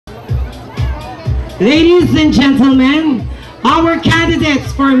Ladies and gentlemen, our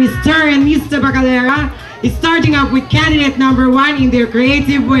candidates for Mr. and Miss Tabacalera is starting up with candidate number 1 in their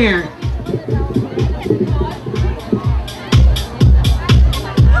creative wear.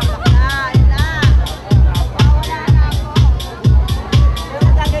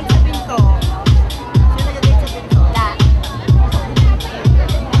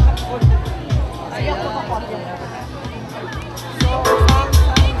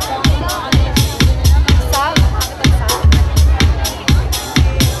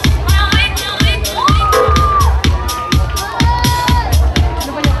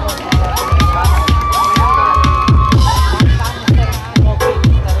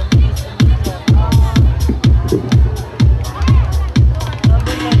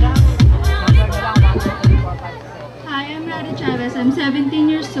 I'm 17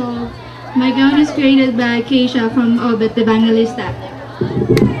 years old. My gown is created by Keisha from Obet, the Bangalista.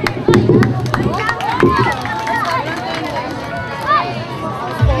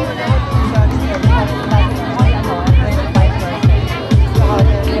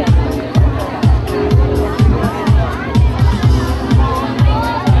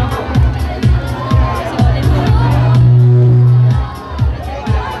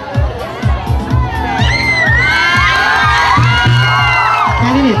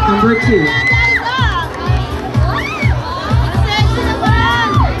 Number 2. Good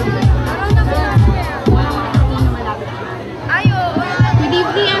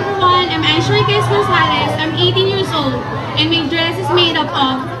evening, everyone. I'm Ashley Gonzalez. I'm 18 years old, and my dress is made up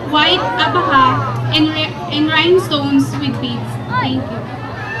of white abaca and rhinestones with beads. Thank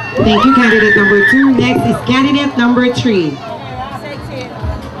you. Thank you, candidate number 2. Next is candidate number 3.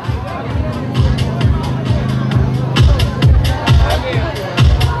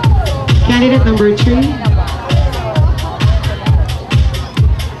 Candidate number 3.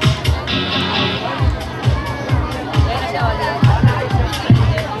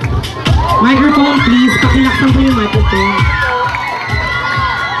 Microphone, please. Pakilaksan po yung microphone.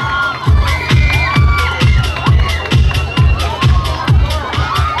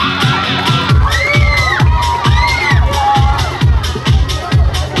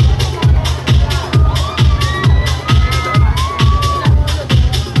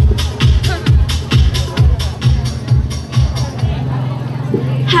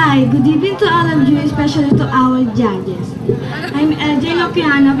 Hi, good evening to all of you, especially to our judges. I'm LJ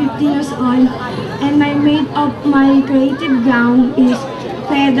Lopiana, 15 years old, and my made of my creative gown is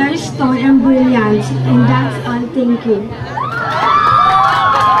feathers, stone, and brilliance. And that's all. Thank you.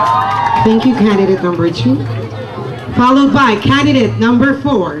 Thank you, candidate number 2. Followed by candidate number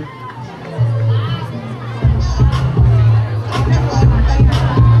 4.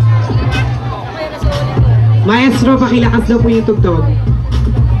 Maestro, pakilakas daw po yung tugtog.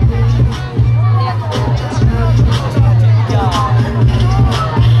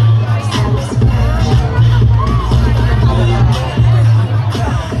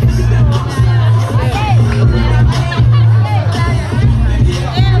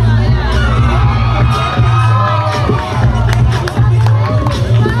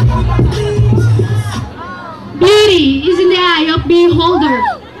 Beauty is in the eye of beholder.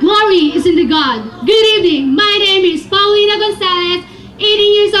 Glory is in the God. Good evening. My name is Paulina Gonzalez, 18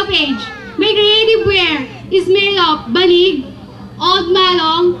 years of age. My creative wear is made of banig, old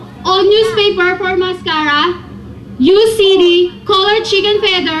malong, old newspaper for mascara, used CD, colored chicken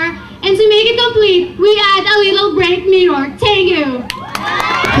feather, and to make it complete, we add a little break mirror. Thank you.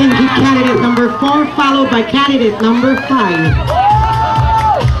 Thank you, candidate number 4, followed by candidate number 5.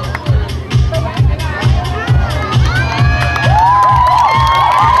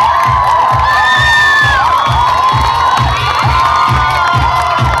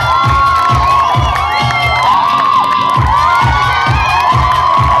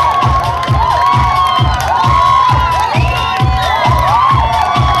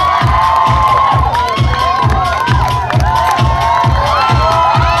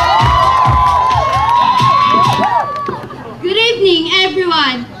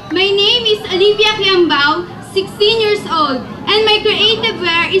 Olivia Kiambao, 16 years old, and my creative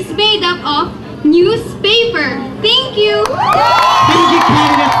wear is made up of newspaper. Thank you. Thank you,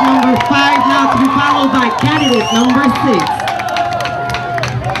 candidate number 5. Now to be followed by candidate number 6.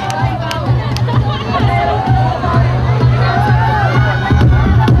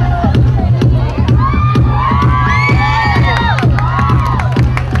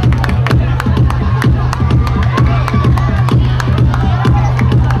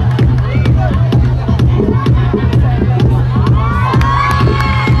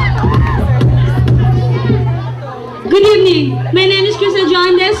 Good evening. My name is Krista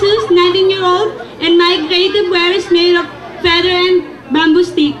John Des Jesus, 19-year-old, and my creative wear is made of feather and bamboo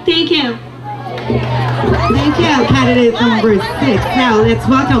stick. Thank you. Thank you, candidate number 6. Now let's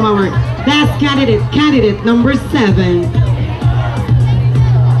welcome our last candidate number 7.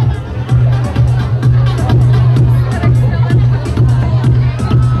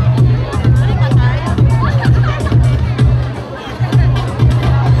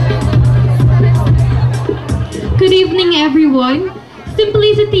 Good evening, everyone.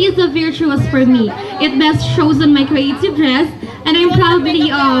 Simplicity is a virtuous for me. It best shows on my creative dress, and I'm proud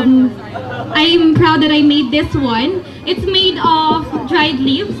that I made this one. It's made of dried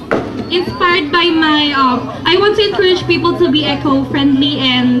leaves, inspired by my. I want to encourage people to be eco-friendly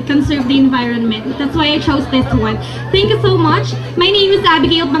and conserve the environment. That's why I chose this one. Thank you so much. My name is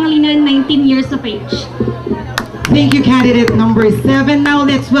Abigail Pangilinan, 19 years of age. Thank you, candidate number 7. Now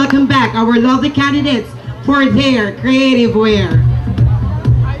let's welcome back our lovely candidates for their creative wear.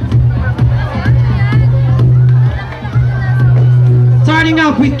 Starting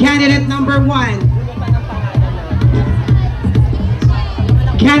off with candidate number 1.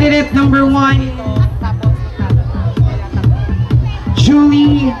 Candidate number 1,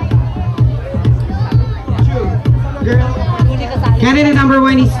 Julie. Girl. Candidate number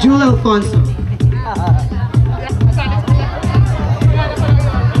 1 is Julie Alfonso.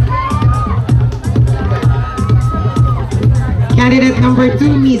 Candidate number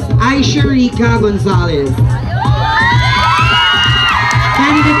 2, Miss Aisha Rica Gonzalez.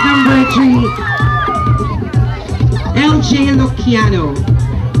 Candidate number 3, LJ Lociano.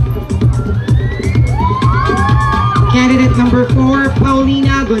 Candidate number 4,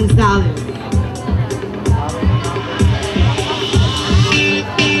 Paulina Gonzalez.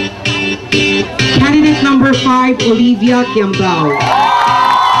 Candidate number 5, Olivia Kiambao.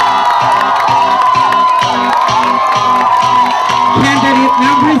 Candidate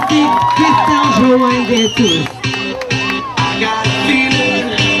number 6, Crystal Joanne De Jesus.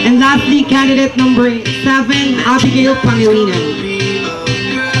 And lastly, candidate number 7, Abigail Pangilinan.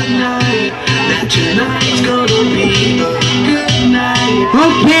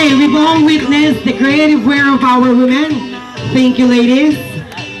 Okay, we've all witnessed the creative wear of our women. Thank you, ladies.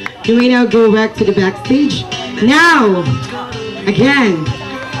 You may now go back to the backstage. Now, again,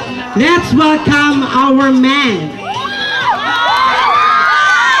 let's welcome our man.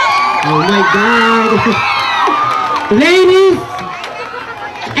 Oh my God. Ladies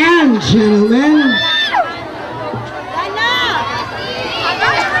and gentlemen,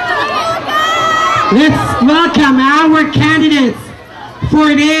 let's welcome our candidates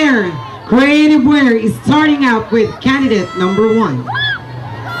for their creative wear. Is starting out with candidate number 1.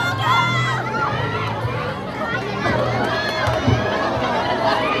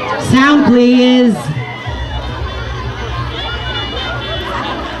 Sound please.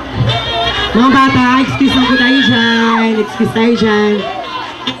 Mga bata, excuse lang po tayo dyan. Excuse tayo dyan.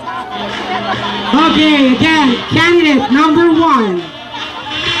 Okay, again, candidate number 1.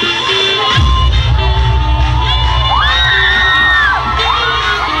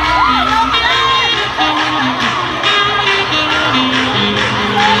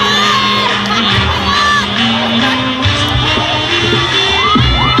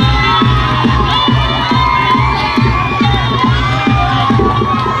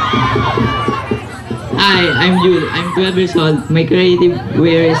 Hi, I'm Jude. I'm 12 years old. My creative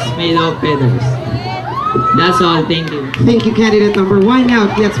wear is made of feathers. That's all. Thank you. Thank you, candidate number 1. Now,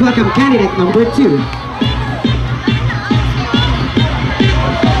 let's welcome candidate number 2.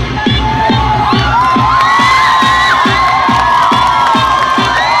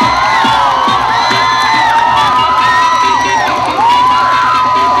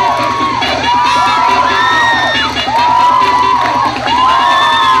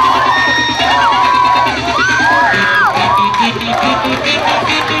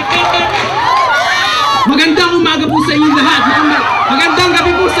 Magandang umaga po sa inyo lahat. Magandang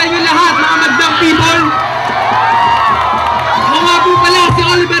gabi po sa inyo lahat, mga magdang people. Ako nga po pala si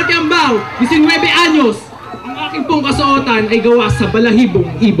Oliver Kiambao, 19 anyos. Ang aking pong kasuotan ay gawa sa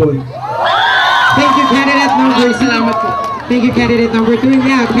balahibong ibon. Thank you, candidate number 2. Salamat po. Thank you, candidate number 2.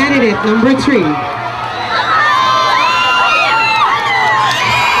 Now, candidate number 3.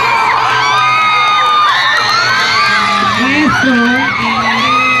 Maestro.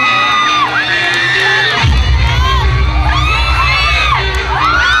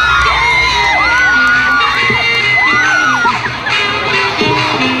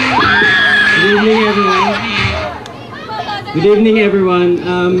 Good evening, everyone.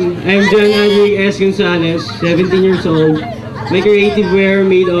 I'm John Adric S. Gonzalez, 17 years old. My creative wear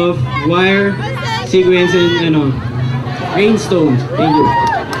made of wire, sequins, and rhinestone. Thank you.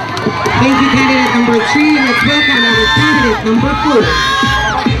 Thank you, candidate number 3. Let's welcome our candidate number 4.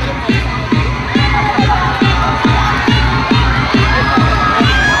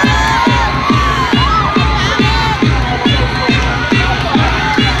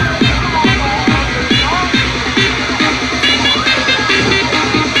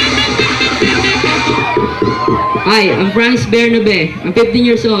 Hi, I'm Franz Bernabe. I'm 15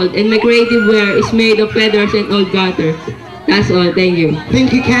 years old and my creative wear is made of feathers and old garter. That's all, thank you.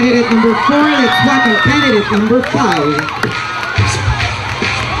 Thank you, candidate number 4. Let's welcome candidate number 5.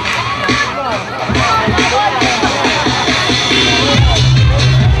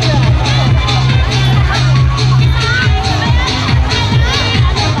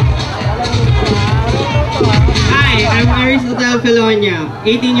 I'm Aristotle Felonia,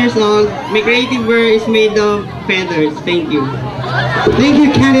 18 years old. My creative wear is made of feathers. Thank you. Thank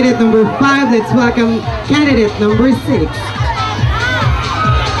you, candidate number 5. Let's welcome candidate number 6.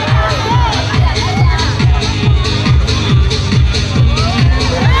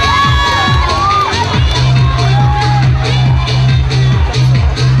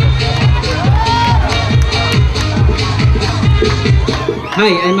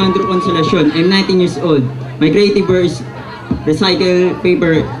 Hi, I'm Andrew Consolacion. I'm 19 years old. My creative wear is recycled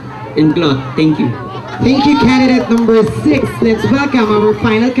paper and cloth. Thank you. Thank you, candidate number 6. Let's welcome our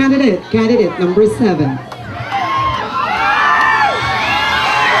final candidate, candidate number 7.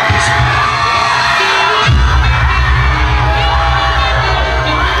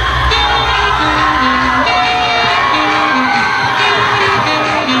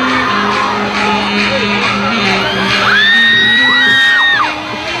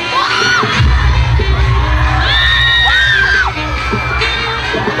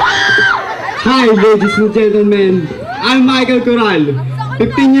 Hi, ladies and gentlemen. I'm Michael Coral,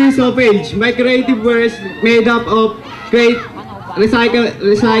 15 years of age. My creative wear is made up of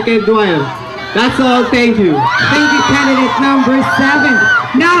recycled wire. That's all. Thank you. Thank you, candidate number 7.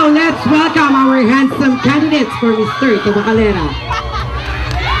 Now, let's welcome our handsome candidates for Mr. Tabacalera.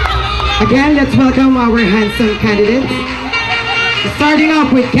 Again, let's welcome our handsome candidates. Starting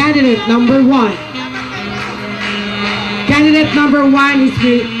off with candidate number 1. Candidate number 1 is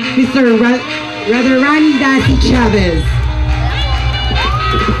Mr. Radarani Dasi Chavez.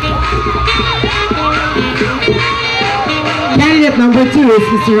 Candidate number 2 is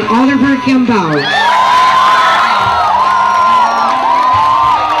Mr. Oliver Cambao.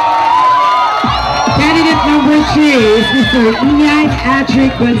 Candidate number 3 is Mr. Ian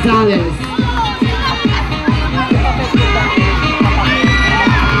Patrick Gonzalez.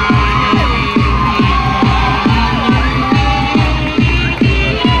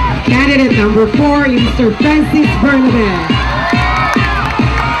 Candidate number 4 is Mr. Francis Bernabe.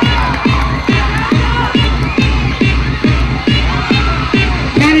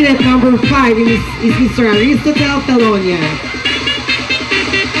 Candidate number 5 is Mr. Aristotle Felonia.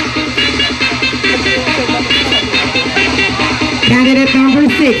 Candidate number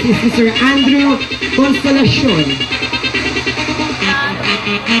 6 is Mr. Andrew Consolacion.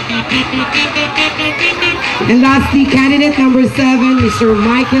 And lastly, candidate number 7, Mr.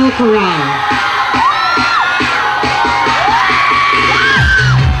 Michael Corral.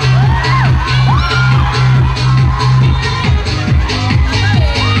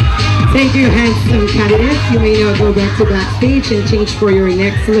 Thank you, handsome candidates. You may now go back to backstage and change for your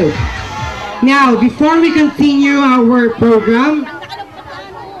next look. Now, before we continue our program,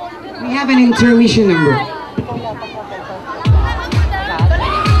 we have an intermission number.